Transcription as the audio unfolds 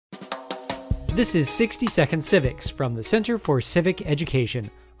This is 60-Second Civics from the Center for Civic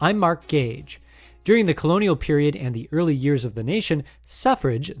Education. I'm Mark Gage. During the colonial period and the early years of the nation,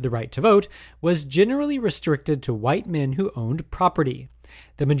 suffrage, the right to vote, was generally restricted to white men who owned property.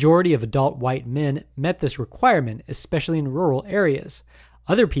 The majority of adult white men met this requirement, especially in rural areas.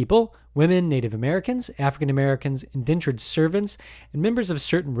 Other people, women, Native Americans, African Americans, indentured servants, and members of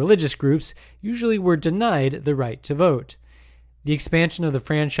certain religious groups, usually were denied the right to vote. The expansion of the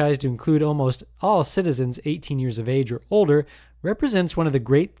franchise to include almost all citizens 18 years of age or older represents one of the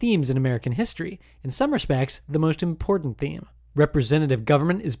great themes in American history, in some respects, the most important theme. Representative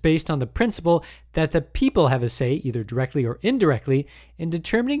government is based on the principle that the people have a say, either directly or indirectly, in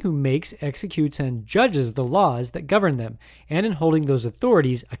determining who makes, executes, and judges the laws that govern them, and in holding those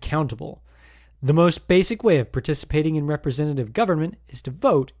authorities accountable. The most basic way of participating in representative government is to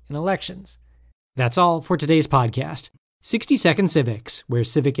vote in elections. That's all for today's podcast. 60-Second Civics, where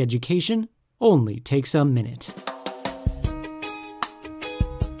civic education only takes a minute.